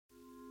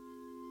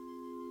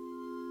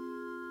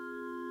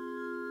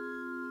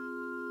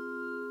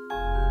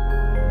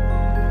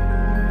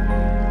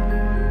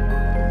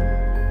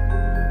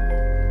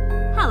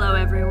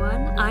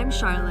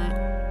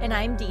Charlotte. And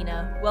I'm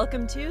Dina.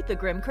 Welcome to The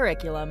Grim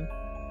Curriculum.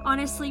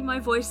 Honestly, my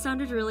voice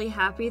sounded really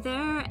happy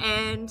there,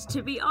 and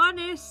to be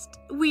honest,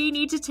 we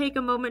need to take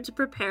a moment to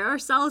prepare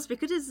ourselves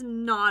because it's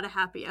not a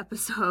happy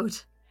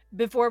episode.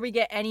 Before we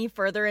get any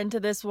further into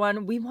this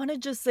one, we want to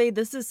just say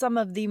this is some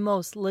of the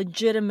most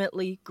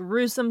legitimately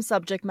gruesome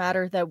subject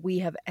matter that we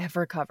have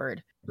ever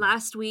covered.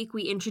 Last week,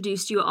 we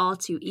introduced you all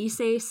to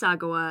Issei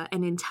Sagawa,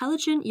 an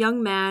intelligent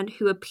young man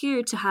who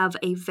appeared to have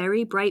a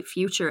very bright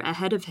future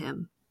ahead of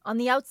him. On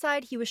the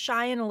outside, he was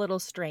shy and a little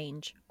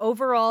strange.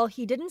 Overall,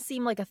 he didn't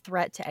seem like a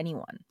threat to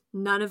anyone.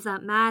 None of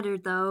that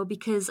mattered, though,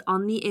 because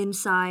on the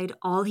inside,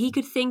 all he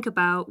could think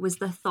about was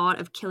the thought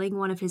of killing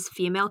one of his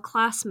female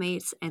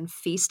classmates and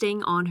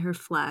feasting on her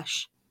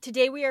flesh.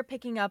 Today we are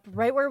picking up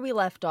right where we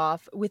left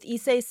off, with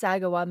Issei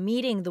Sagawa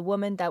meeting the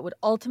woman that would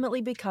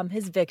ultimately become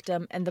his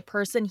victim and the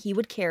person he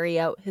would carry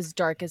out his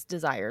darkest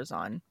desires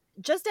on.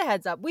 Just a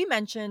heads up, we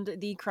mentioned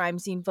the crime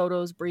scene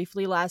photos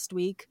briefly last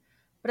week,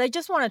 but I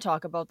just want to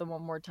talk about them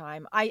one more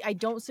time. I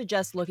don't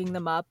suggest looking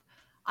them up.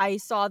 I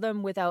saw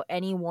them without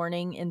any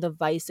warning in the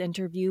Vice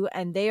interview,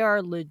 and they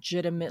are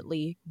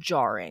legitimately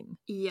jarring.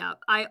 Yeah,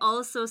 I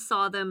also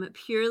saw them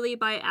purely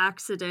by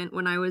accident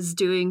when I was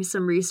doing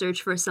some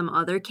research for some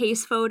other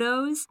case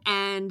photos,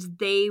 and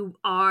they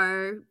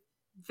are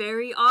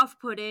very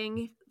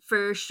off-putting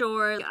for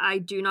sure. I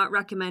do not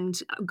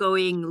recommend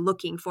going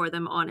looking for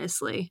them,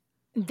 honestly.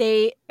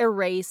 They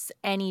erase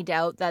any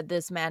doubt that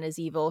this man is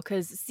evil,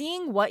 because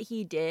seeing what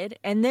he did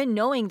and then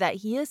knowing that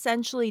he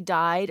essentially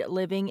died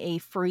living a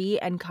free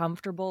and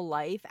comfortable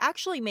life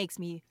actually makes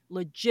me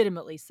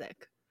legitimately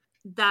sick.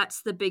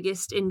 That's the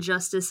biggest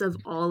injustice of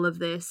all of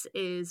this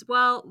is,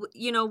 well,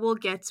 we'll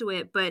get to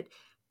it, but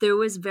there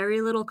was very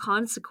little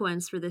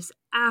consequence for this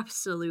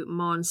absolute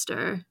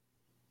monster.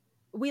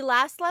 We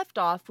last left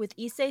off with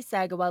Issei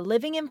Sagawa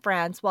living in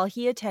France while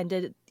he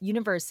attended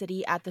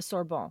university at the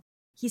Sorbonne.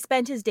 He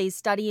spent his days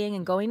studying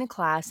and going to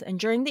class, and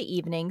during the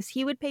evenings,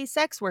 he would pay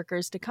sex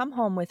workers to come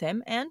home with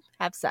him and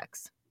have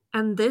sex.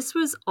 And this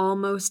was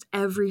almost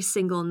every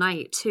single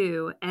night,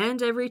 too.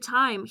 And every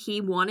time he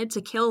wanted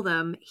to kill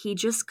them, he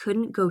just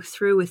couldn't go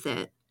through with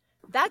it.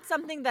 That's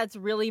something that's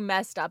really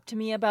messed up to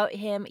me about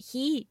him.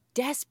 He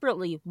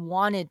desperately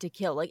wanted to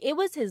kill. It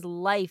was his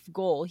life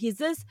goal. He's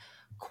this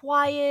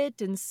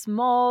quiet and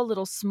small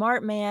little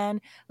smart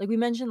man. Like we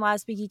mentioned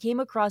last week, he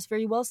came across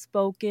very well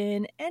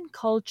spoken and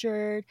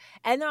cultured.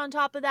 And then on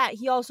top of that,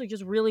 he also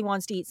just really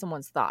wants to eat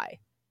someone's thigh.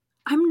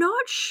 I'm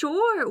not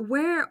sure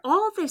where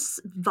all this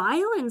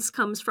violence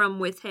comes from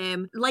with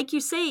him. Like you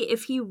say,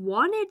 if he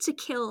wanted to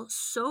kill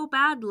so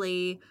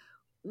badly,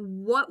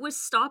 what was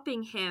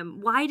stopping him?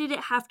 Why did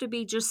it have to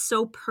be just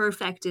so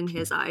perfect in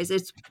his eyes?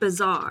 It's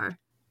bizarre.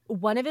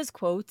 One of his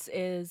quotes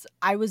is,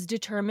 "I was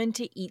determined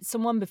to eat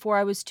someone before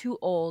I was too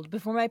old,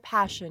 before my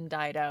passion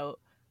died out."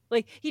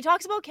 He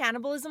talks about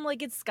cannibalism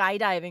like it's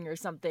skydiving or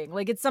something.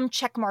 Like it's some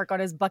check mark on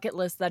his bucket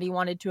list that he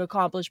wanted to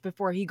accomplish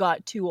before he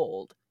got too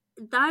old.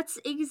 That's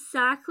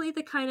exactly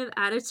the kind of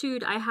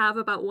attitude I have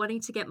about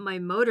wanting to get my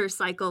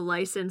motorcycle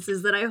license,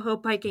 is that I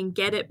hope I can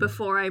get it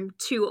before I'm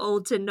too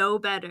old to know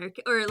better.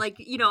 Or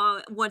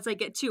once I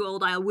get too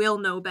old, I will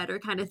know better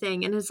kind of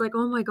thing. And it's like,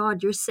 oh my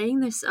God, you're saying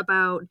this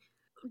about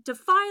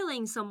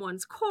defiling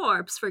someone's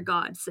corpse, for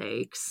God's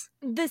sakes.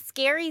 The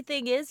scary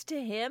thing is,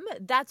 to him,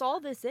 that's all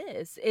this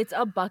is. It's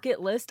a bucket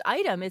list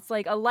item. It's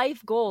like a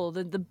life goal,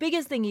 the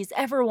biggest thing he's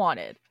ever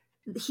wanted.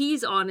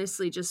 He's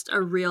honestly just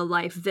a real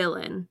life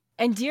villain.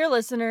 And dear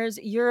listeners,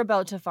 you're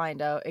about to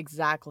find out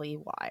exactly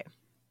why.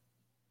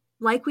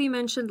 Like we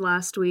mentioned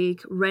last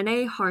week,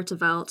 René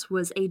Hartevelt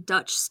was a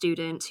Dutch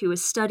student who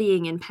was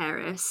studying in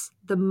Paris.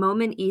 The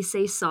moment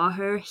Issei saw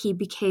her, he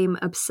became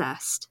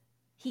obsessed.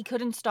 He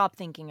couldn't stop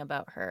thinking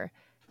about her.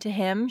 To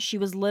him, she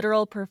was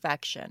literal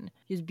perfection.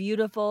 She was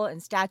beautiful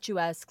and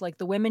statuesque like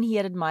the women he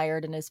had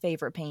admired in his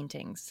favorite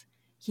paintings.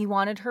 He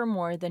wanted her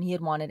more than he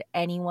had wanted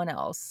anyone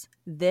else.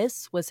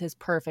 This was his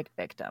perfect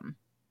victim.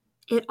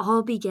 It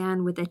all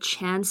began with a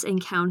chance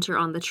encounter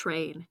on the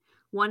train.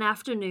 One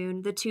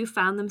afternoon, the two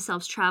found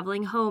themselves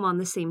traveling home on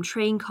the same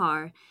train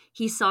car.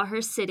 He saw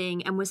her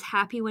sitting and was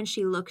happy when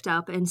she looked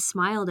up and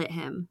smiled at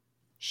him.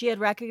 She had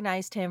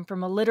recognized him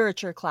from a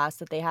literature class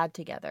that they had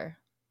together.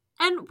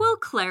 And we'll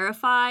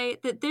clarify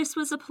that this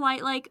was a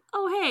polite,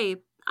 oh, hey,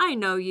 I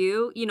know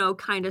you,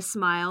 kind of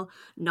smile.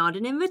 Not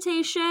an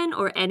invitation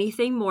or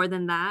anything more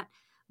than that.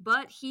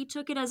 But he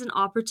took it as an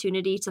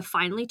opportunity to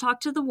finally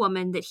talk to the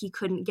woman that he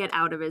couldn't get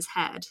out of his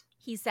head.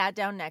 He sat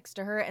down next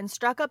to her and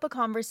struck up a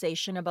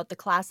conversation about the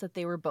class that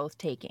they were both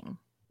taking.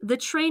 The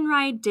train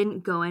ride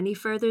didn't go any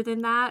further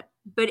than that,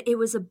 but it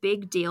was a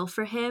big deal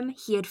for him.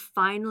 He had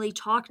finally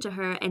talked to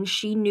her and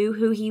she knew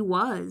who he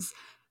was.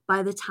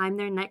 By the time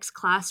their next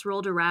class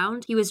rolled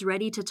around, he was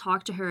ready to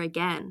talk to her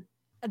again.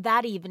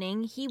 That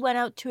evening, he went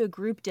out to a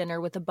group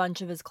dinner with a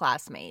bunch of his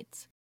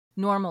classmates.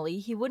 Normally,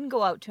 he wouldn't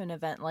go out to an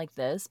event like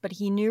this, but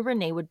he knew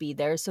Renee would be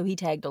there, so he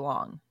tagged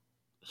along.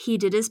 He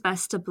did his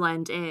best to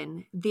blend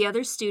in. The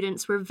other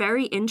students were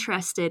very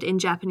interested in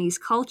Japanese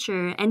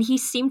culture, and he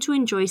seemed to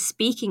enjoy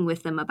speaking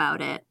with them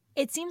about it.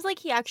 It seems like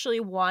he actually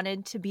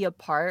wanted to be a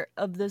part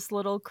of this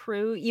little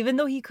crew, even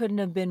though he couldn't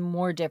have been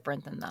more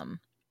different than them.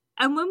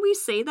 And when we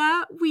say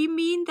that, we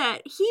mean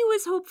that he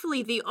was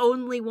hopefully the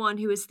only one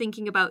who was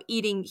thinking about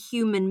eating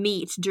human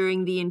meat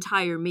during the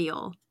entire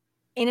meal.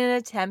 In an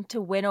attempt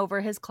to win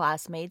over his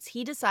classmates,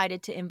 he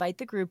decided to invite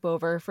the group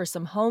over for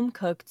some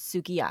home-cooked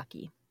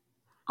sukiyaki.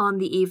 On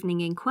the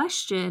evening in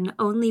question,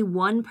 only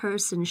one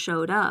person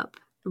showed up,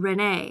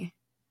 Renee.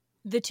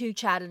 The two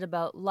chatted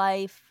about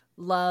life,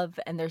 love,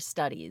 and their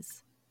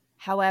studies.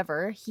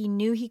 However, he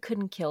knew he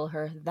couldn't kill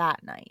her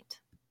that night.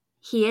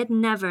 He had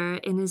never,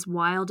 in his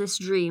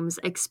wildest dreams,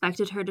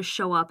 expected her to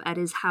show up at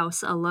his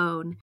house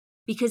alone.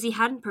 Because he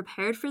hadn't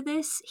prepared for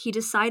this, he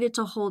decided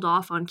to hold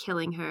off on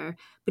killing her,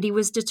 but he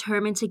was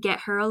determined to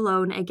get her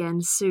alone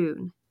again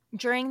soon.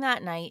 During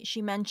that night,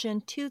 she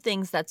mentioned two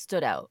things that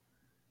stood out.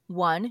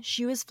 One,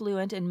 she was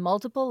fluent in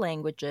multiple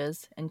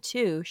languages, and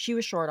two, she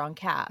was short on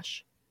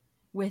cash.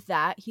 With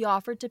that, he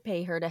offered to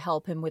pay her to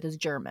help him with his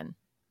German.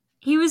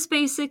 He was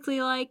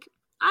basically like,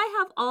 I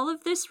have all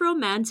of this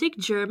romantic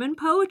German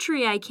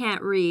poetry I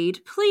can't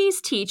read.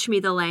 Please teach me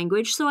the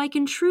language so I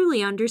can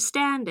truly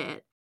understand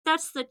it.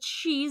 That's the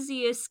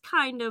cheesiest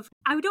kind of,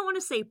 I don't want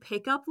to say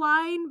pickup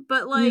line,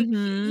 but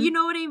you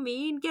know what I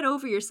mean? Get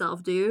over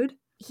yourself, dude.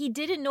 He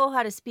didn't know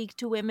how to speak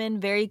to women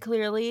very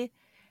clearly.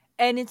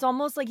 And it's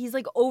almost like he's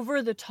like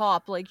over the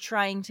top, like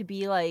trying to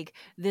be like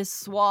this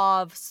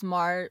suave,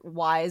 smart,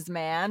 wise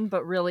man.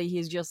 But really,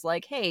 he's just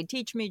like, hey,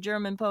 teach me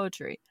German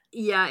poetry.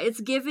 Yeah,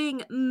 it's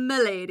giving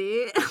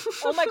milady.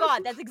 Oh my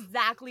god, that's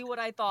exactly what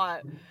I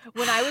thought.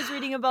 When I was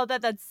reading about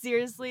that, that's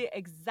seriously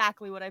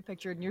exactly what I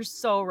pictured. And you're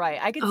so right.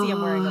 I could see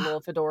him wearing a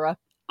little fedora.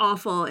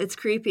 Awful. It's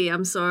creepy.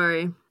 I'm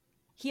sorry.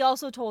 He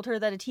also told her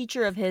that a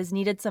teacher of his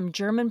needed some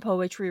German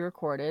poetry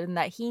recorded and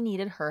that he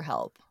needed her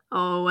help.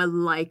 Oh, a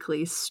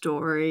likely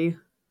story.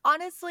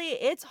 Honestly,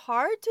 it's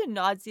hard to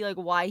not see like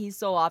why he's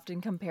so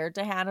often compared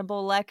to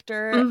Hannibal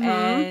Lecter,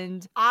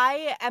 and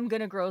I am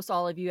gonna gross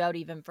all of you out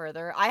even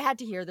further. I had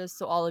to hear this,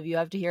 so all of you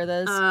have to hear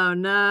this. Oh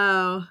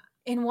no.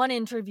 In one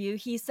interview,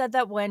 he said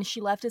that when she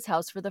left his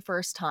house for the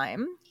first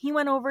time, he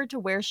went over to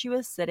where she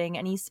was sitting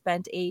and he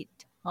spent a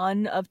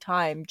ton of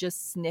time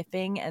just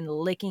sniffing and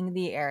licking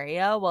the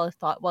area while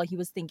he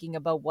was thinking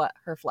about what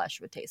her flesh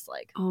would taste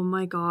like. Oh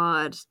my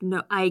god.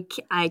 No, I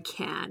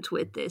can't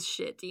with this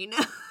shit, do you know?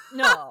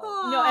 No,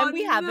 and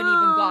we haven't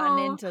even gotten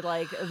into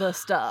like the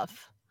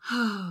stuff.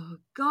 Oh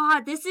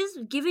god, this is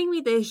giving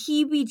me the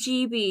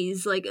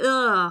heebie-jeebies. Like,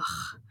 ugh.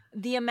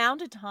 The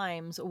amount of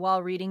times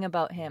while reading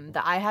about him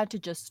that I had to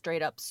just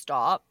straight up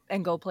stop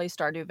and go play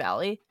Stardew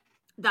Valley.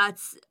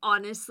 That's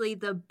honestly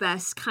the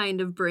best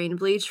kind of brain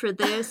bleach for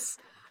this.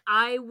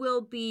 I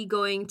will be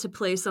going to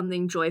play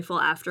something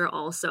joyful after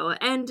also.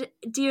 And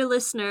dear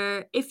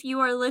listener, if you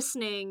are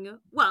listening,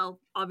 well,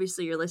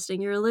 obviously you're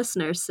a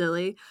listener,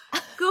 silly.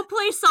 Go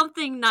play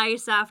something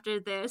nice after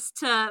this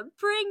to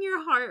bring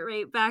your heart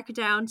rate back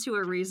down to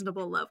a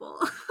reasonable level.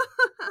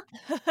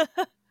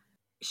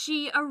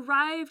 She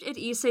arrived at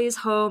Issei's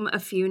home a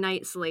few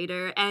nights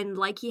later, and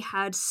like he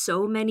had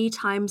so many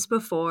times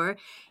before,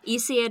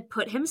 Issei had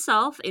put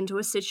himself into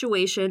a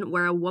situation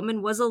where a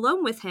woman was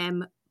alone with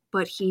him,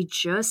 but he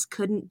just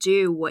couldn't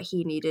do what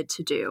he needed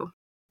to do.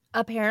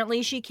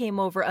 Apparently, she came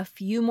over a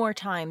few more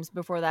times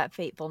before that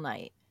fateful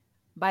night.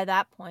 By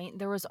that point,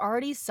 there was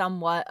already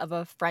somewhat of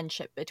a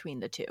friendship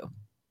between the two.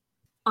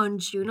 On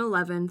June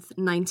 11th,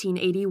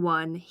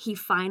 1981, he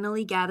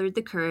finally gathered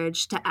the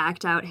courage to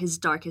act out his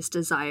darkest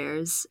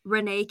desires.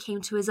 Renee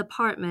came to his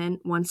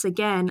apartment once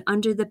again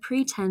under the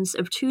pretense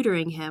of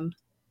tutoring him.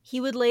 He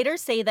would later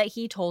say that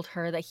he told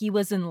her that he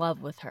was in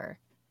love with her.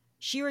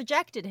 She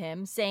rejected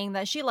him, saying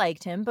that she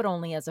liked him, but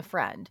only as a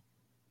friend.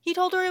 He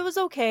told her it was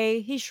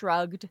okay, he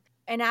shrugged,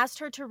 and asked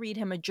her to read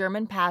him a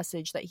German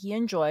passage that he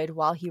enjoyed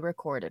while he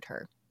recorded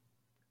her.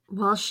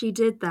 While she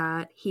did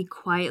that, he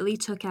quietly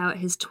took out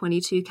his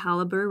 .22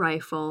 caliber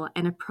rifle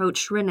and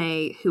approached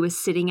Renee, who was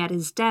sitting at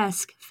his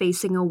desk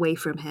facing away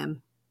from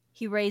him.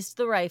 He raised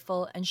the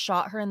rifle and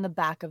shot her in the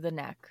back of the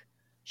neck.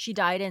 She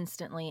died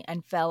instantly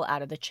and fell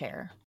out of the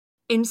chair.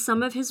 In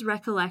some of his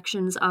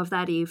recollections of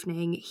that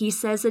evening, he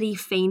says that he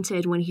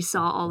fainted when he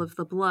saw all of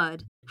the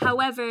blood.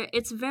 However,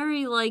 it's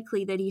very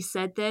likely that he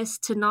said this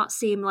to not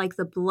seem like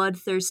the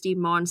bloodthirsty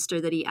monster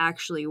that he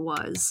actually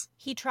was.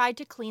 He tried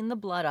to clean the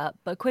blood up,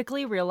 but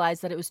quickly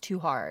realized that it was too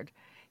hard.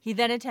 He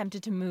then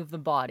attempted to move the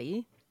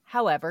body.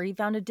 However, he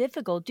found it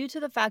difficult due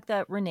to the fact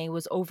that Renee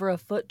was over a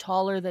foot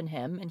taller than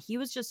him, and he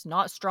was just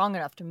not strong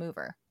enough to move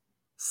her.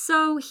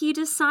 So he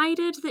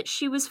decided that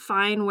she was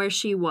fine where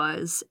she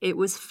was. It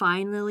was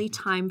finally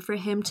time for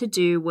him to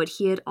do what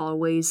he had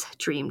always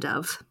dreamed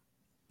of.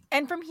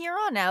 And from here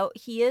on out,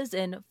 he is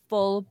in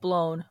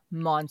full-blown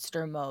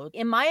monster mode.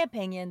 In my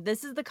opinion,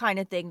 this is the kind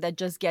of thing that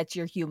just gets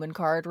your human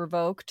card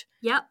revoked.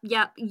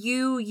 Yep.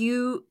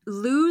 You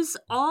lose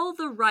all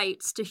the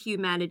rights to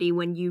humanity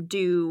when you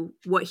do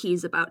what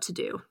he's about to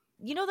do.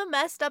 You know, the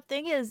messed up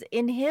thing is,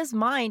 in his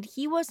mind,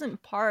 he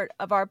wasn't part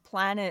of our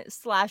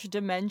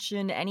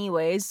planet/dimension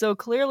anyways, so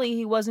clearly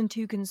he wasn't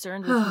too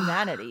concerned with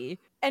humanity.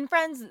 And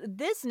friends,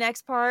 this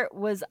next part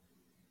was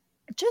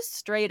just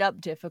straight up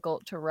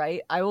difficult to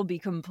write. I will be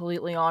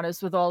completely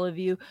honest with all of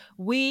you.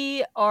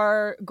 We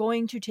are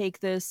going to take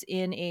this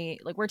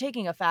we're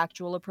taking a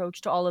factual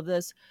approach to all of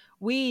this.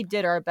 We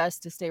did our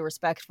best to stay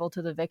respectful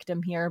to the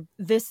victim here.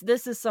 This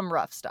is some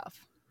rough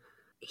stuff.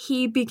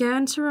 He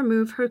began to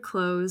remove her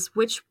clothes,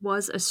 which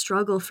was a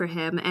struggle for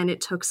him, and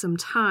it took some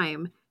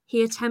time.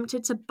 He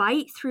attempted to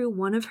bite through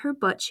one of her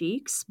butt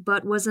cheeks,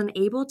 but was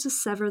unable to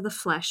sever the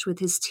flesh with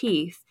his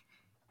teeth.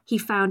 He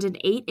found an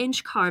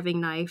 8-inch carving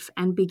knife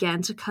and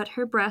began to cut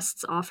her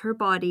breasts off her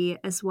body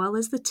as well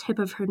as the tip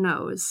of her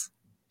nose.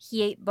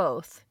 He ate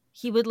both.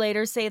 He would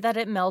later say that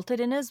it melted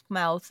in his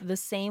mouth the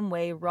same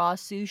way raw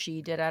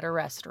sushi did at a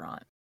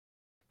restaurant.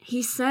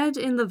 He said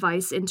in the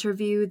Vice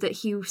interview that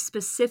he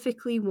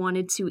specifically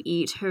wanted to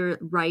eat her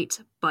right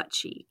butt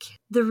cheek.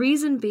 The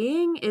reason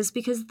being is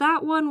because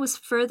that one was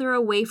further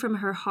away from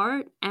her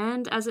heart,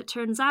 and as it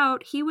turns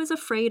out, he was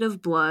afraid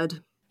of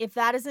blood. If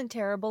that isn't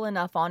terrible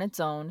enough on its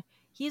own,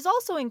 he's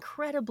also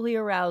incredibly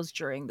aroused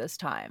during this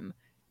time.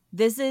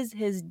 This is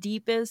his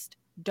deepest,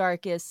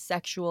 darkest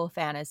sexual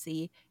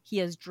fantasy. He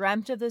has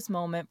dreamt of this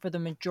moment for the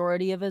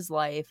majority of his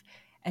life,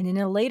 and in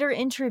a later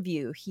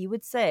interview, he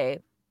would say,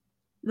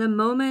 "The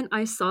moment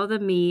I saw the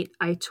meat,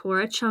 I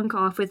tore a chunk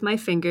off with my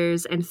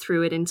fingers and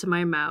threw it into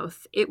my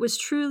mouth. It was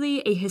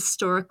truly a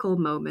historical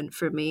moment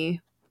for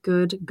me.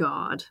 Good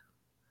God."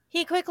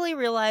 He quickly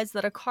realized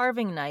that a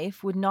carving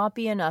knife would not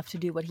be enough to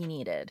do what he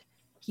needed.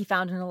 He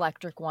found an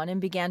electric one and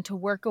began to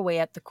work away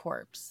at the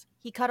corpse.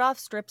 He cut off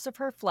strips of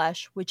her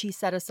flesh, which he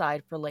set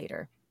aside for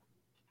later.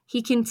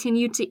 He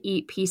continued to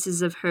eat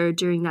pieces of her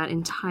during that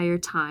entire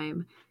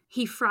time.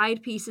 He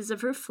fried pieces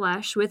of her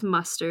flesh with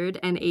mustard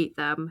and ate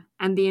them,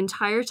 and the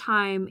entire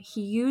time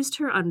he used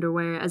her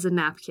underwear as a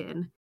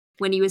napkin.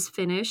 When he was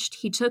finished,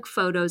 he took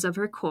photos of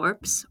her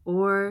corpse,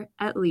 or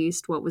at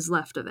least what was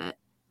left of it.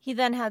 He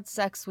then had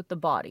sex with the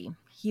body.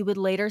 He would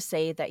later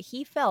say that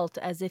he felt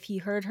as if he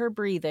heard her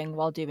breathing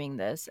while doing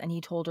this, and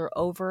he told her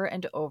over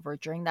and over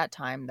during that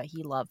time that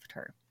he loved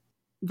her.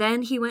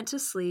 Then he went to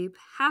sleep,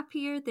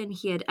 happier than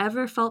he had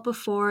ever felt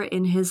before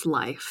in his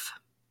life.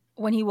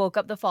 When he woke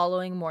up the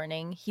following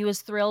morning, he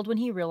was thrilled when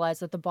he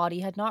realized that the body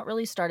had not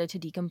really started to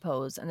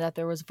decompose and that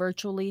there was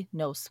virtually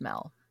no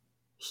smell.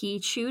 He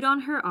chewed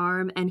on her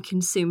arm and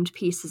consumed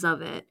pieces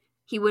of it.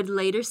 He would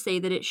later say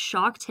that it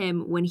shocked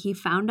him when he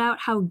found out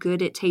how good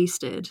it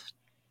tasted.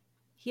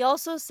 He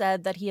also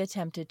said that he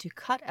attempted to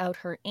cut out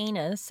her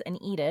anus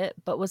and eat it,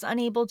 but was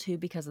unable to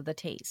because of the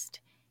taste.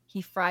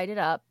 He fried it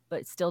up,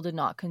 but still did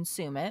not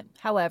consume it.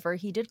 However,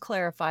 he did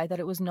clarify that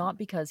it was not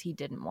because he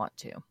didn't want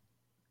to.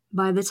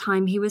 By the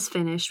time he was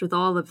finished with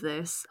all of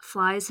this,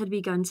 flies had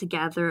begun to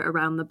gather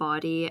around the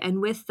body,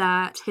 and with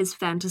that, his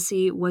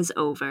fantasy was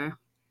over.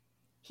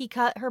 He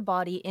cut her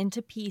body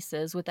into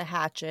pieces with a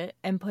hatchet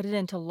and put it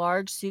into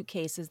large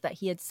suitcases that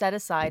he had set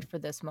aside for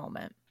this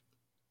moment.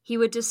 He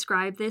would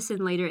describe this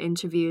in later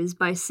interviews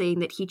by saying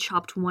that he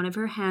chopped one of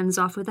her hands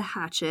off with a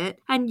hatchet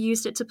and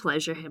used it to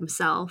pleasure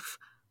himself,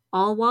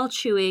 all while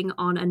chewing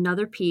on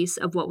another piece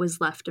of what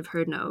was left of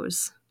her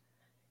nose.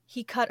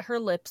 He cut her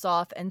lips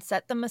off and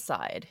set them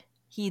aside.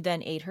 He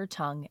then ate her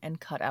tongue and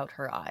cut out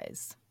her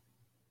eyes.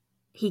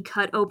 He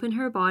cut open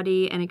her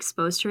body and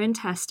exposed her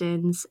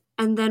intestines,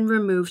 and then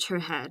removed her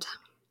head.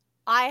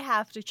 I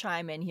have to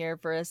chime in here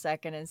for a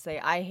second and say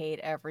I hate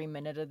every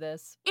minute of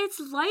this. It's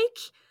like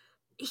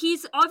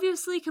he's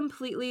obviously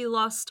completely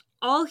lost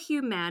all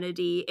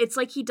humanity. It's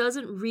like he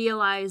doesn't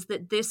realize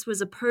that this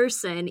was a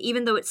person,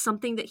 even though it's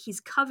something that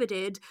he's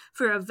coveted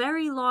for a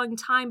very long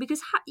time,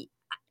 because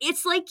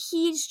it's like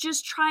he's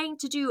just trying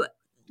to do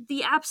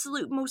the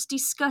absolute most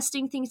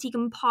disgusting things he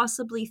can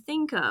possibly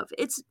think of.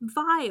 It's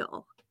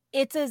vile.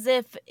 It's as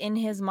if in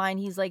his mind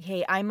he's like,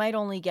 hey, I might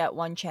only get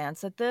one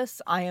chance at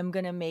this. I am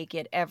going to make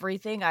it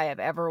everything I have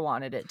ever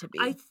wanted it to be.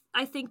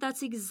 I think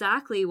that's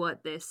exactly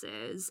what this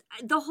is.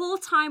 The whole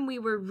time we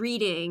were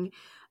reading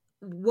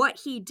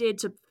what he did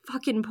to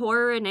fucking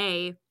poor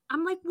Renee,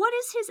 I'm like, what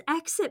is his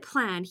exit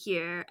plan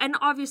here? And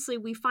obviously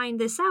we find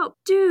this out.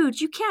 Dude,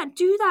 you can't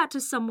do that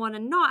to someone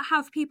and not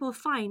have people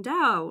find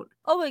out.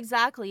 Oh,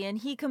 exactly. And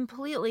he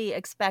completely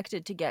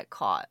expected to get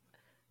caught.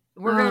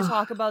 We're going to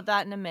talk about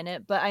that in a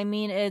minute, but I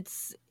mean,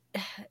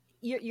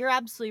 you're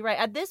absolutely right.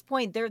 At this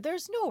point,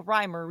 there's no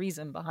rhyme or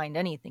reason behind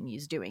anything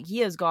he's doing. He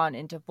has gone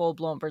into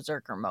full-blown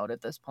berserker mode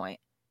at this point.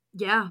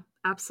 Yeah,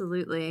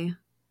 absolutely.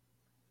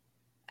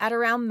 At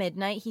around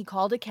midnight, he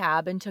called a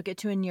cab and took it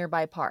to a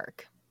nearby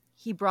park.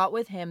 He brought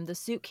with him the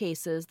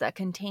suitcases that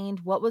contained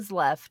what was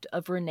left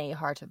of Renee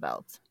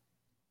Hartevelt.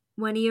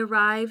 When he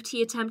arrived,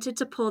 he attempted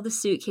to pull the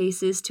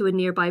suitcases to a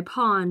nearby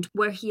pond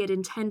where he had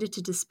intended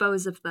to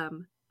dispose of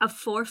them. A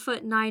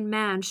 4'9"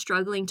 man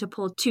struggling to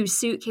pull 2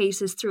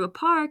 suitcases through a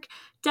park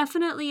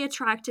definitely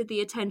attracted the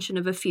attention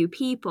of a few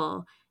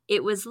people.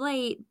 It was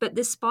late, but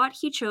the spot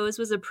he chose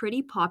was a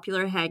pretty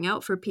popular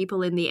hangout for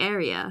people in the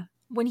area.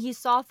 When he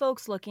saw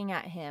folks looking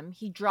at him,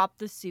 he dropped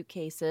the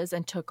suitcases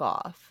and took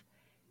off.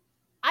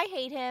 I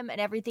hate him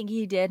and everything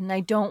he did, and I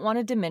don't want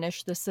to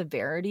diminish the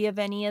severity of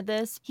any of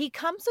this. He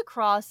comes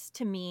across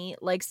to me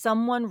like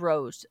someone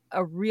wrote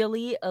a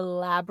really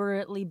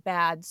elaborately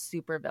bad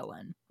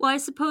supervillain. Well, I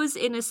suppose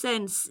in a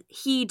sense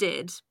he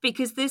did,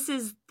 because this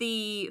is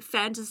the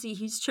fantasy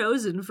he's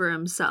chosen for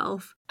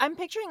himself. I'm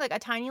picturing like a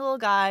tiny little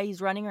guy. He's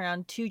running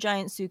around 2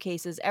 giant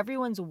suitcases.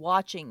 Everyone's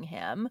watching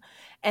him,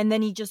 and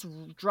then he just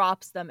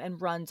drops them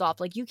and runs off.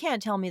 Like, you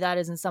can't tell me that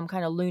isn't some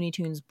kind of Looney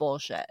Tunes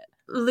bullshit.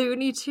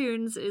 Looney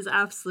Tunes is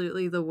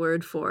absolutely the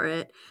word for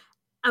it.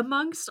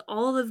 Amongst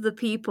all of the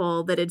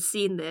people that had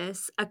seen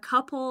this, a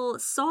couple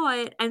saw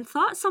it and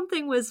thought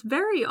something was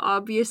very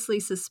obviously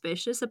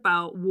suspicious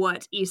about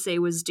what Issei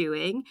was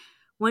doing.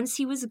 Once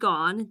he was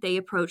gone, they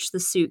approached the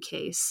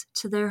suitcase.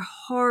 To their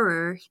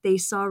horror, they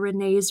saw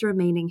Renee's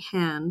remaining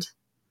hand.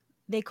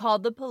 They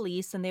called the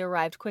police and they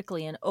arrived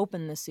quickly and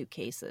opened the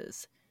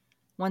suitcases.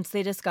 Once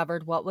they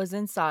discovered what was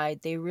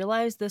inside, they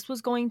realized this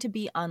was going to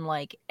be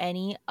unlike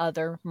any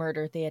other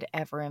murder they had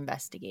ever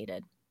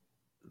investigated.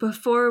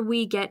 Before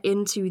we get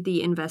into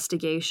the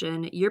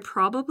investigation, you're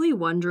probably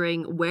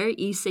wondering where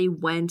Issei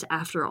went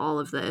after all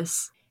of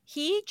this.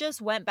 He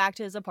just went back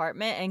to his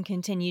apartment and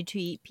continued to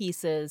eat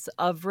pieces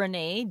of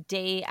Renee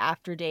day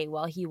after day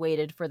while he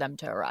waited for them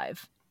to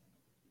arrive.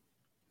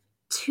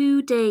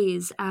 2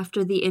 days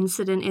after the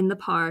incident in the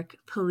park,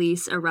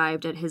 police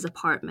arrived at his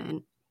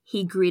apartment.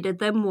 He greeted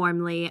them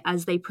warmly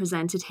as they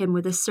presented him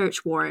with a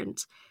search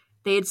warrant.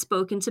 They had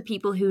spoken to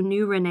people who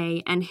knew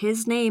Renee, and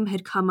his name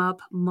had come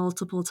up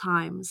multiple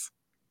times.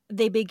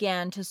 They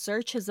began to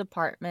search his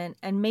apartment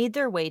and made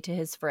their way to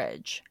his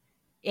fridge.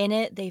 In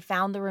it, they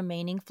found the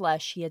remaining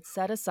flesh he had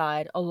set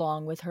aside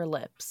along with her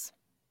lips.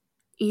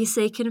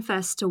 Issei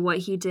confessed to what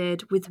he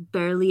did with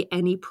barely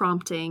any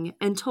prompting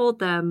and told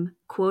them,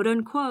 quote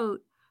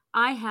unquote,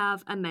 "I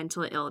have a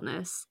mental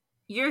illness."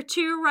 "You're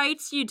too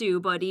right you do,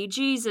 buddy.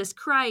 Jesus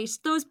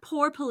Christ, those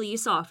poor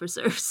police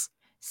officers."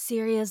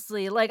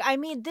 Seriously,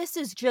 this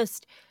is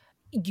just,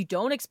 you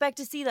don't expect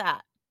to see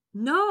that.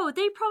 No,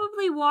 they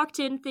probably walked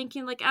in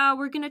thinking like,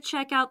 we're gonna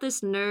check out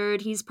this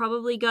nerd. He's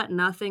probably got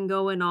nothing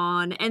going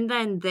on. And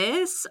then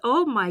this?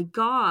 Oh my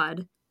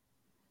god.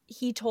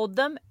 He told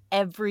them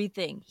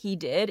everything he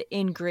did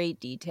in great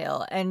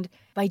detail. And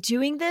by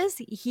doing this,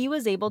 he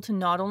was able to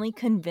not only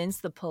convince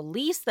the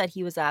police that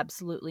he was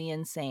absolutely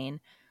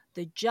insane,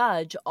 the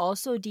judge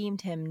also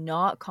deemed him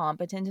not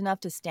competent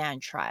enough to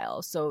stand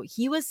trial. So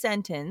he was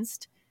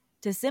sentenced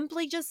to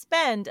simply just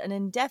spend an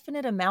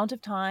indefinite amount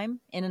of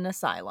time in an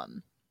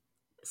asylum.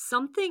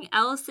 Something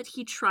else that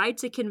he tried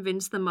to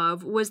convince them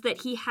of was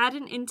that he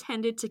hadn't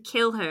intended to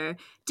kill her.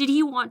 Did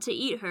he want to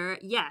eat her?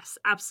 Yes,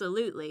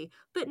 absolutely,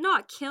 but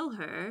not kill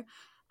her.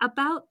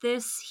 About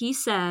this, he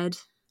said,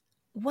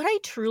 "What I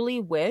truly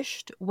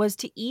wished was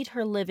to eat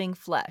her living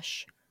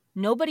flesh.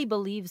 Nobody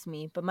believes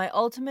me, but my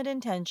ultimate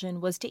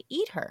intention was to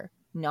eat her,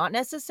 not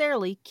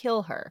necessarily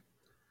kill her."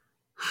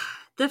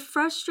 The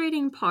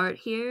frustrating part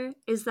here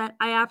is that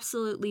I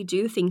absolutely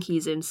do think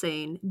he's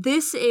insane.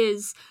 This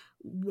is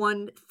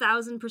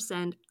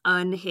 1000%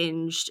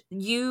 unhinged.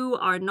 You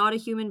are not a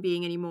human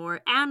being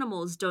anymore.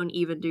 Animals don't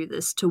even do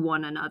this to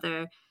one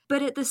another.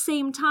 But at the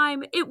same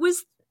time, it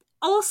was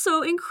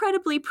also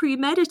incredibly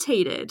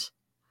premeditated.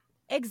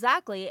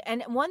 Exactly.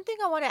 And one thing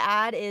I want to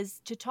add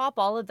is, to top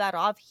all of that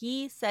off,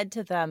 he said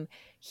to them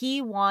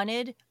he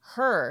wanted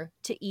her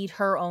to eat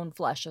her own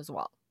flesh as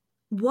well.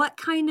 What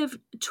kind of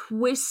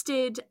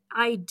twisted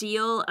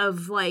ideal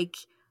of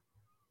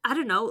I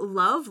don't know,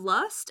 love,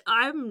 lust?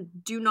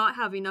 Do not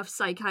have enough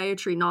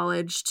psychiatry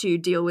knowledge to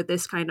deal with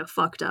this kind of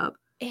fucked up.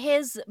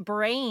 His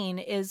brain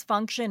is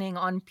functioning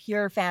on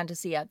pure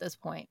fantasy at this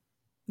point.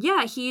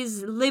 Yeah,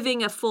 he's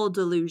living a full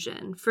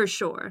delusion, for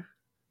sure.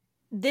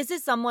 This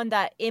is someone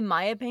that, in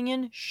my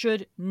opinion,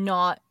 should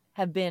not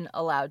have been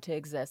allowed to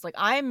exist.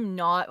 I'm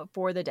not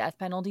for the death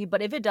penalty,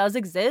 but if it does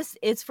exist,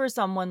 it's for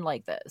someone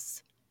like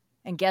this.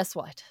 And guess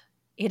what?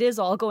 It is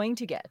all going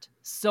to get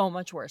so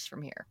much worse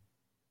from here.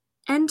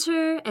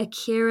 Enter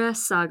Akira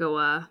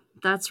Sagawa.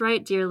 That's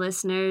right, dear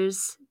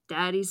listeners.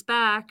 Daddy's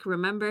back.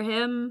 Remember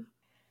him?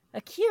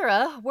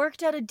 Akira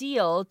worked out a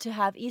deal to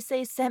have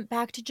Issei sent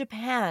back to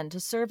Japan to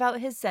serve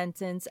out his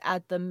sentence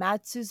at the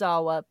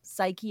Matsuzawa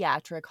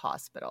Psychiatric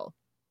Hospital.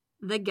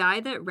 The guy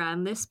that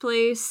ran this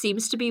place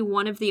seems to be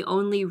one of the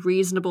only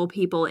reasonable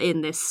people in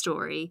this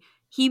story.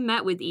 He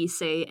met with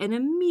Issei and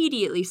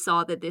immediately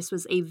saw that this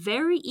was a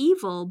very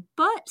evil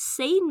but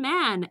sane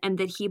man and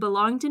that he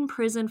belonged in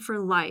prison for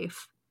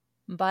life.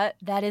 But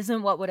that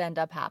isn't what would end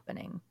up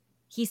happening.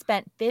 He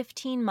spent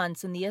 15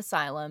 months in the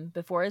asylum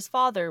before his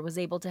father was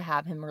able to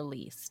have him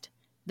released.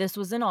 This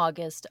was in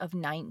August of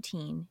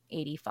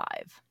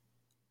 1985.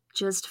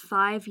 Just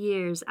 5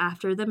 years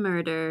after the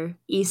murder,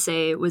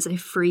 Issei was a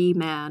free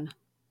man.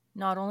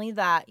 Not only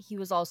that, he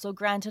was also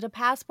granted a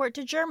passport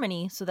to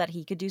Germany so that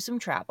he could do some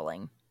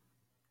traveling.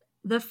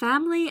 The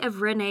family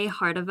of Renee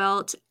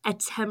Hartevelt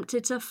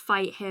attempted to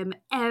fight him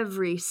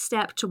every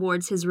step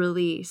towards his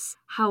release.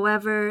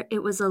 However,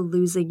 it was a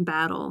losing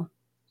battle.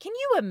 Can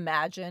you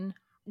imagine?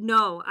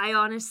 No, I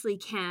honestly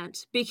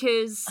can't,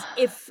 because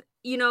if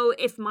You know,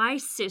 if my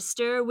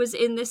sister was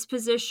in this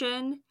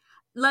position,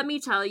 let me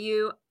tell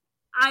you,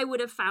 I would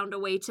have found a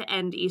way to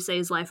end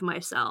Issei's life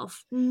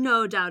myself.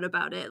 No doubt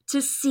about it.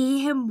 To see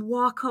him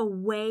walk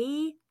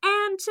away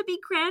and to be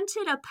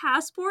granted a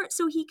passport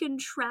so he can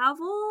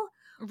travel?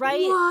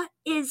 Right? What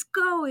is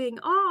going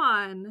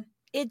on?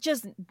 It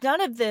just, none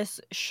of this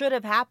should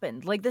have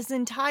happened. Like, this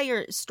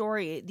entire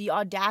story, the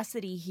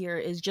audacity here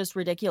is just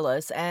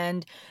ridiculous.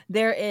 And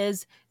there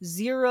is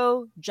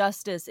zero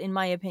justice, in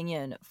my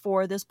opinion,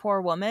 for this poor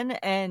woman.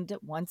 And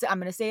once, I'm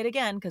going to say it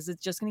again because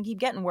it's just going to keep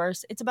getting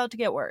worse. It's about to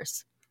get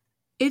worse.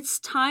 It's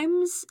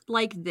times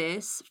like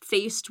this,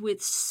 faced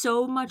with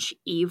so much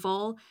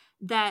evil,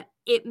 that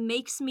it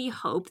makes me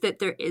hope that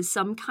there is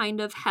some kind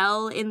of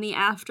hell in the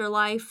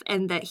afterlife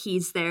and that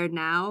he's there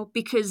now,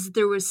 because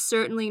there was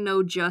certainly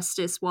no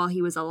justice while he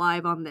was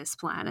alive on this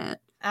planet.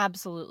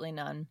 Absolutely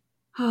none.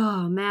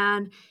 Oh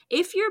man,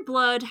 if your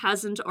blood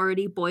hasn't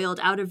already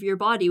boiled out of your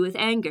body with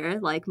anger,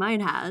 like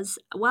mine has,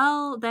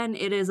 well, then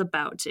it is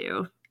about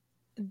to.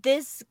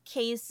 This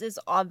case is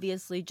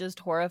obviously just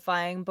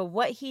horrifying, but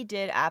what he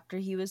did after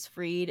he was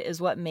freed is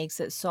what makes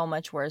it so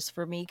much worse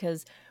for me,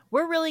 because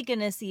we're really going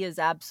to see his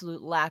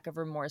absolute lack of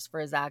remorse for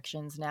his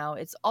actions now.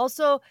 It's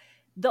also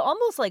the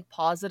almost like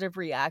positive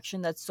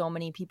reaction that so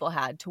many people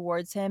had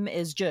towards him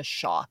is just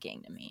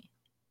shocking to me.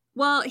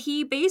 Well,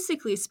 he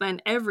basically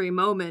spent every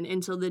moment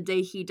until the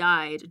day he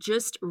died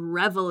just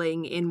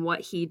reveling in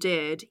what he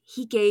did.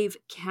 He gave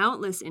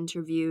countless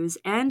interviews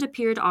and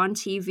appeared on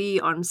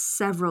TV on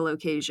several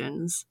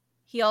occasions.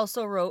 He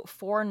also wrote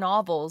 4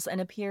 novels and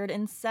appeared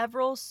in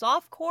several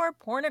softcore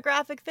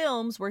pornographic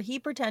films where he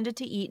pretended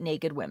to eat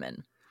naked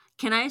women.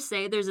 Can I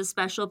say there's a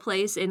special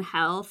place in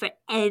hell for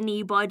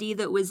anybody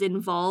that was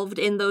involved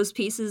in those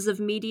pieces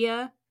of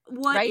media?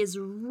 What is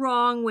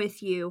wrong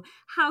with you?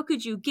 How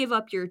could you give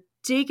up your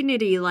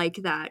dignity like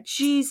that?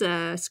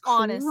 Jesus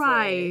Honestly.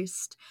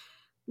 Christ.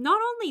 Not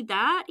only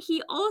that,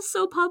 he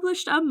also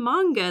published a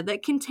manga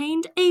that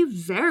contained a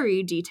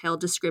very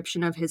detailed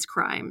description of his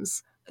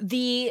crimes.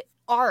 The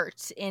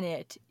art in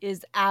it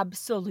is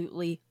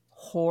absolutely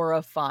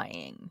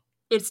horrifying.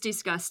 It's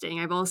disgusting.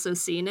 I've also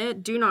seen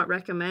it. Do not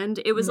recommend.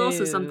 It was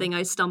also something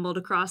I stumbled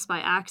across by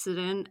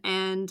accident,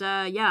 and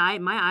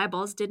my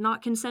eyeballs did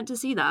not consent to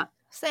see that.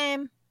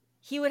 Same.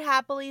 He would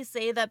happily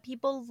say that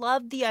people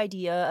loved the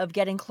idea of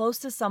getting close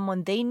to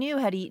someone they knew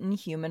had eaten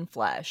human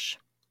flesh.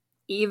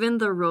 Even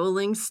the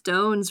Rolling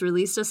Stones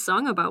released a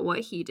song about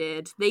what he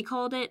did. They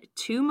called it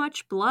Too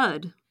Much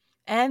Blood.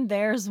 And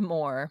there's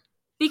more.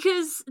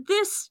 Because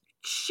this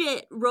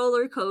shit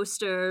roller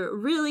coaster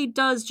really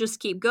does just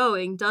keep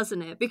going,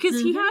 doesn't it?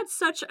 Because he had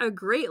such a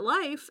great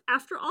life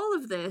after all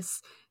of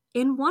this.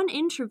 In one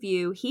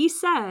interview, he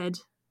said,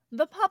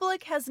 "The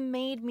public has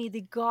made me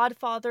the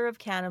godfather of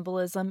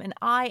cannibalism, and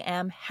I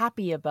am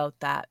happy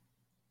about that."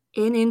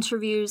 In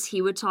interviews,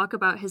 he would talk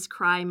about his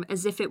crime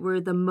as if it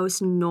were the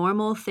most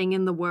normal thing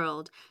in the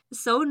world.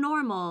 So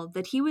normal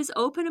that he was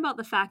open about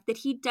the fact that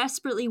he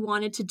desperately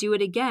wanted to do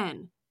it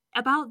again.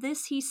 About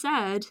this, he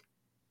said,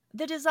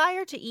 "The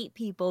desire to eat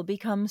people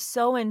becomes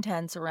so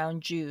intense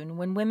around June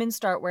when women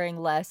start wearing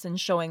less and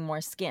showing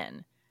more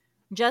skin.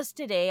 Just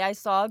today, I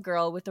saw a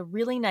girl with a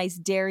really nice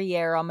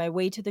derriere on my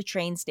way to the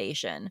train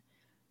station.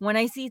 When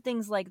I see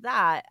things like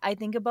that, I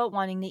think about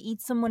wanting to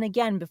eat someone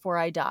again before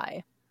I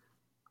die."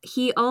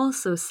 He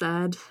also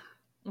said,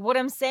 "What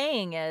I'm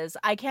saying is,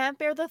 I can't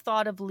bear the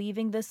thought of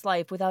leaving this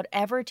life without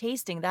ever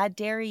tasting that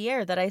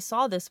derriere that I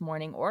saw this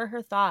morning or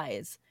her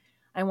thighs.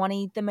 I want to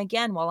eat them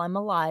again while I'm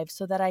alive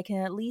so that I can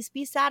at least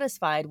be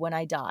satisfied when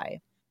I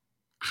die."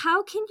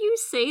 How can you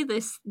say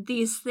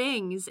these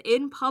things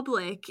in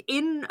public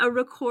in a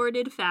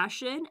recorded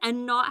fashion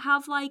and not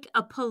have like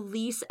a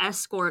police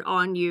escort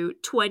on you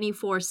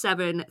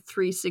 24/7,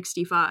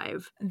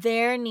 365?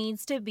 There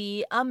needs to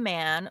be a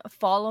man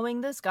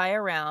following this guy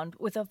around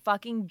with a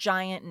fucking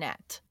giant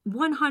net.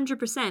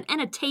 100%.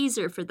 And a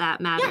taser for that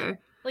matter. Yeah.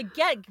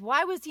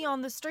 Why was he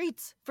on the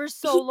streets for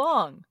so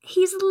long?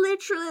 He's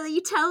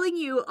literally telling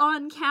you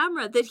on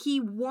camera that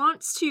he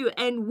wants to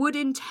and would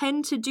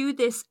intend to do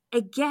this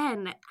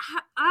again.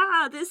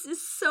 This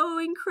is so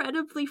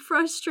incredibly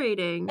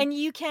frustrating. And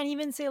you can't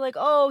even say like,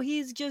 oh,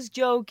 he's just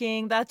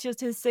joking. That's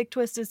just his sick,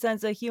 twisted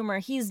sense of humor.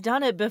 He's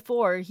done it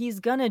before. He's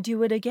gonna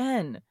do it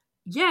again.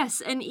 Yes,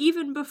 and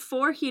even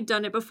before he'd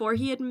done it before,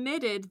 he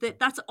admitted that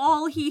that's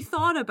all he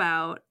thought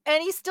about.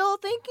 And he's still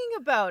thinking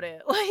about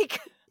it.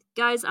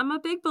 Guys, I'm a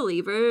big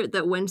believer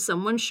that when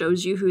someone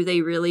shows you who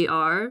they really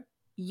are,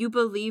 you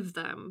believe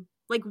them.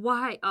 Like,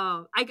 why?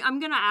 Oh,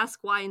 I'm gonna ask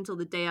why until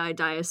the day I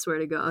die, I swear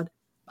to God.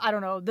 I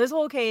don't know. This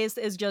whole case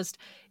is just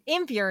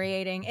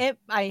infuriating.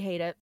 I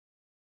hate it.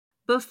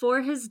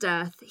 Before his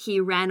death, he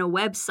ran a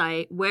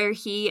website where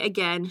he,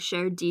 again,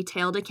 shared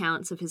detailed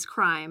accounts of his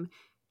crime.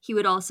 He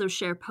would also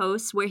share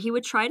posts where he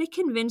would try to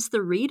convince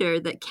the reader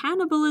that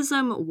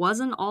cannibalism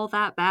wasn't all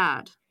that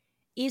bad.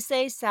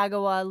 Issei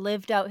Sagawa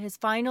lived out his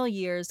final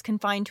years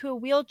confined to a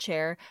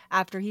wheelchair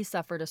after he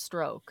suffered a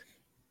stroke.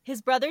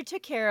 His brother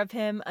took care of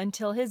him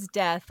until his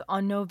death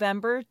on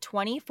November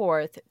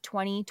 24th,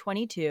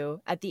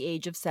 2022, at the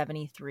age of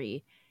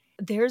 73.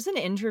 There's an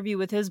interview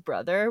with his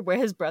brother where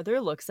his brother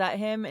looks at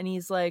him and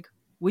he's like,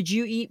 "Would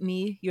you eat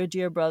me, your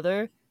dear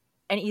brother?"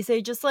 And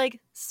Issei just like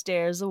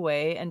stares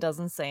away and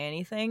doesn't say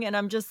anything. And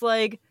I'm just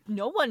like,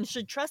 no one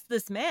should trust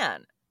this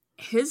man.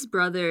 His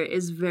brother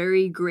is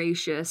very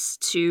gracious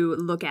to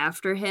look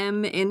after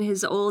him in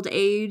his old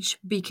age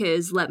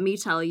because, let me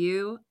tell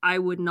you, I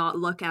would not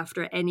look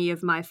after any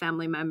of my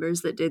family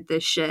members that did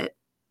this shit.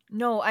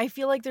 No, I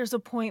feel like there's a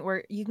point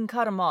where you can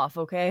cut him off,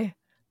 okay?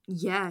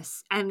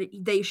 Yes, and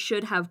they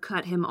should have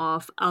cut him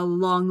off a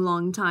long,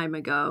 long time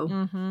ago.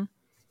 Mm-hmm.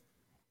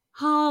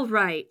 All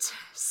right,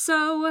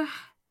 so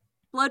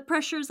blood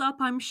pressure's up,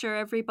 I'm sure,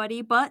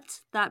 everybody, but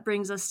that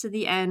brings us to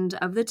the end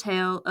of the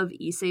tale of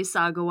Issei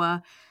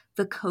Sagawa,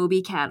 the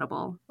Kobe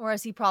cannibal. Or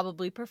as he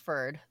probably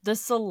preferred, the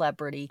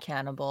celebrity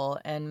cannibal.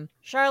 And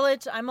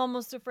Charlotte, I'm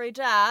almost afraid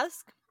to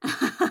ask.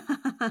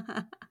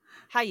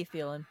 How you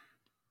feeling?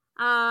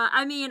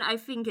 I mean, I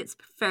think it's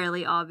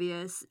fairly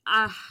obvious.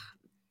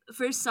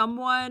 For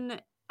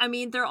someone, I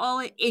mean, they're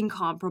all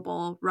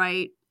incomparable,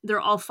 right? They're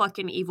all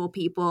fucking evil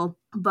people,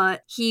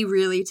 but he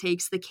really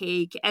takes the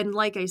cake. And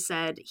like I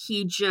said,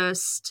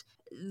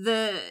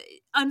 the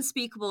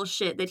unspeakable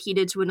shit that he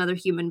did to another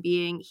human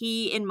being,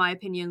 he, in my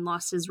opinion,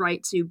 lost his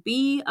right to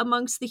be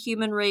amongst the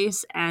human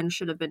race and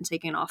should have been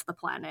taken off the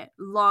planet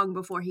long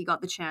before he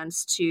got the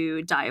chance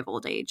to die of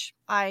old age.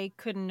 I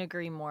couldn't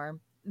agree more.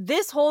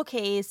 This whole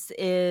case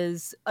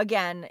is,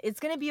 again, it's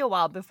going to be a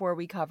while before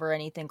we cover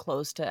anything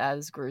close to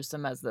as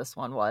gruesome as this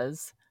one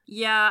was.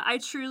 Yeah, I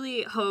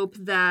truly hope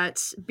that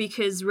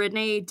because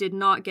Renee did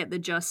not get the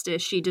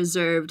justice she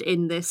deserved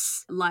in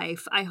this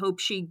life, I hope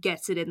she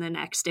gets it in the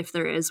next if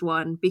there is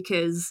one,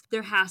 because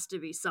there has to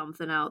be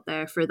something out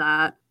there for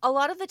that. A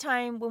lot of the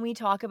time when we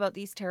talk about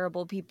these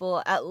terrible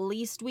people, at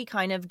least we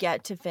kind of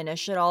get to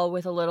finish it all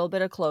with a little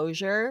bit of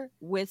closure,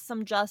 with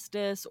some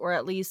justice, or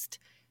at least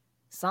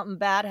something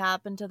bad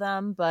happened to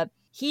them. But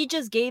he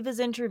just gave his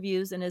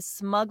interviews in his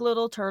smug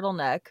little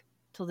turtleneck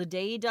till the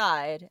day he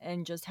died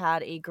and just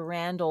had a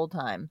grand old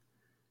time.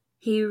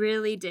 He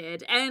really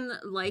did. And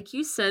like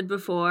you said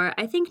before,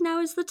 I think now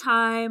is the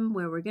time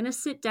where we're going to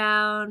sit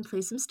down,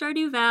 play some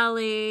Stardew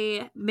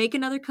Valley, make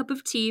another cup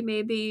of tea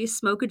maybe,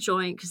 smoke a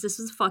joint, because this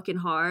was fucking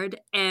hard.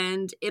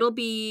 And it'll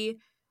be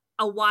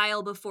a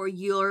while before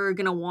you're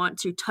going to want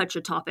to touch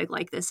a topic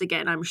like this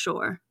again, I'm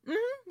sure. Mm-hmm.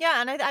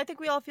 Yeah, and I think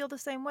we all feel the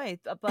same way.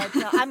 But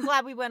I'm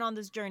glad we went on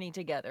this journey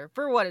together,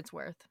 for what it's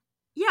worth.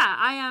 Yeah,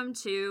 I am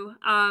too.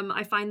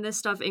 I find this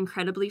stuff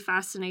incredibly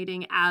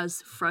fascinating,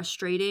 as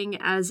frustrating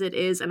as it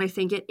is. And I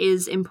think it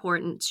is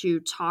important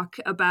to talk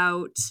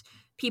about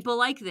people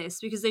like this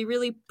because they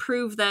really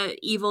prove that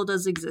evil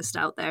does exist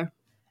out there.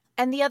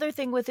 And the other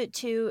thing with it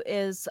too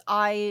is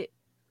I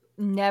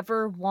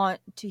never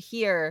want to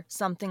hear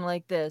something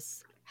like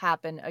this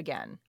happen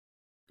again.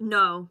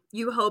 No,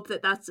 you hope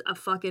that that's a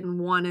fucking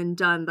one and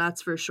done,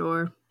 that's for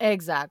sure.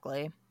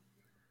 Exactly.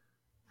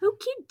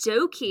 Okie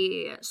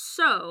dokie.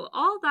 So,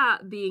 all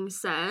that being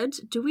said,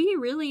 do we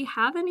really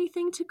have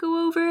anything to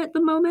go over at the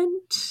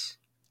moment?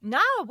 No,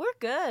 we're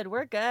good.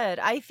 We're good.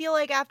 I feel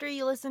like after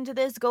you listen to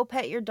this, go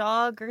pet your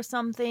dog or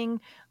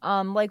something.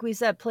 Like we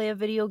said, play a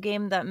video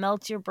game that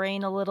melts your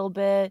brain a little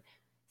bit.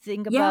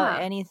 Think about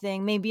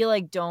anything. Maybe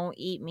like don't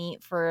eat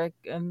meat for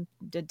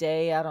a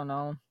day. I don't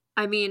know.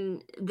 I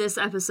mean, this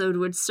episode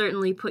would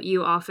certainly put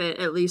you off it,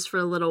 at least for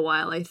a little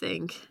while, I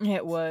think.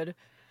 It would.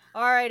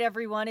 All right,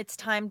 everyone, it's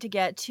time to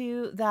get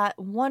to that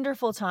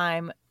wonderful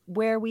time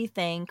where we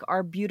thank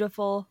our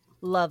beautiful,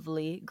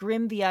 lovely,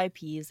 grim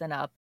VIPs and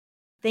up.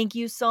 Thank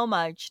you so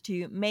much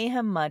to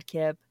Mayhem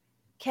Mudkip,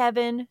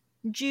 Kevin,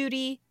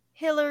 Judy,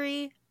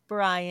 Hillary,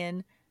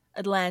 Brian,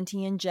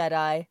 Atlantean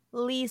Jedi,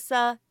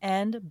 Lisa,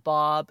 and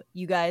Bob.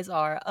 You guys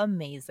are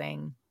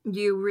amazing.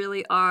 You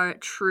really are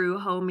true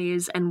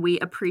homies, and we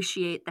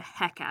appreciate the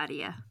heck out of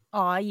you.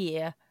 Aw,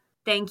 yeah.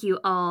 Thank you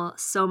all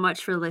so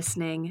much for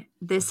listening.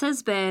 This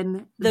has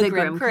been the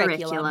Grim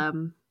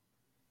Curriculum.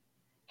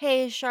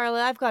 Hey,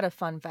 Charlotte, I've got a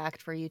fun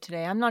fact for you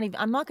today. I'm not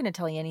going to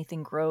tell you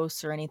anything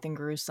gross or anything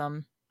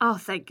gruesome. Oh,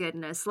 thank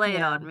goodness. Lay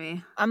it on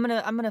me. I'm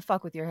going to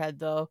fuck with your head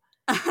though.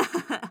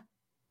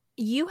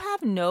 You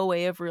have no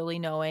way of really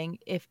knowing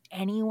if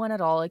anyone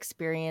at all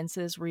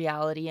experiences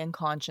reality and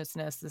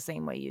consciousness the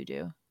same way you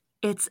do.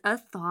 It's a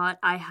thought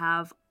I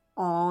have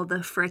all the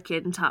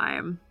frickin'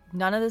 time.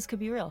 None of this could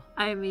be real.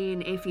 I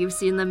mean, if you've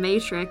seen The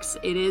Matrix,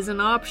 it is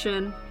an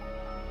option.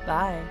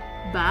 Bye.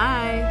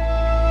 Bye.